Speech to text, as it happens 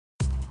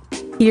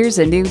Here's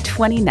a new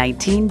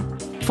 2019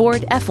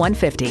 Ford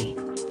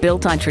F-150.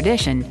 Built on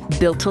tradition,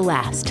 built to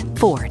last.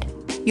 Ford.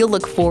 You'll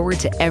look forward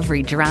to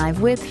every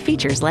drive with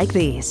features like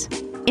these: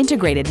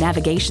 integrated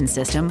navigation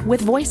system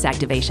with voice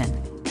activation,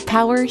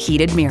 power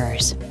heated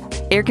mirrors,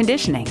 air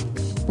conditioning,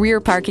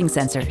 rear parking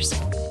sensors,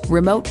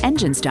 remote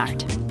engine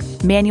start,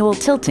 manual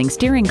tilting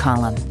steering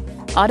column,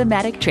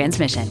 automatic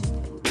transmission,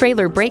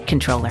 trailer brake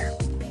controller,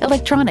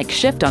 electronic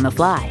shift on the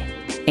fly,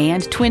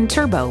 and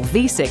twin-turbo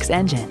V6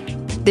 engine.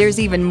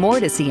 There's even more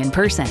to see in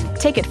person.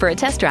 Take it for a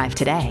test drive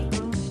today.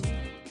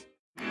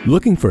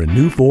 Looking for a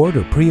new Ford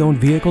or pre-owned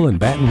vehicle in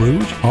Baton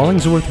Rouge?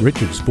 Hollingsworth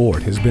Richards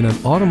Ford has been an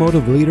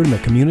automotive leader in the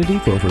community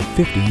for over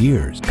 50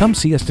 years. Come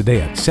see us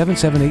today at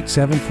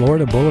 7787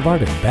 Florida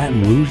Boulevard in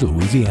Baton Rouge,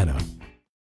 Louisiana.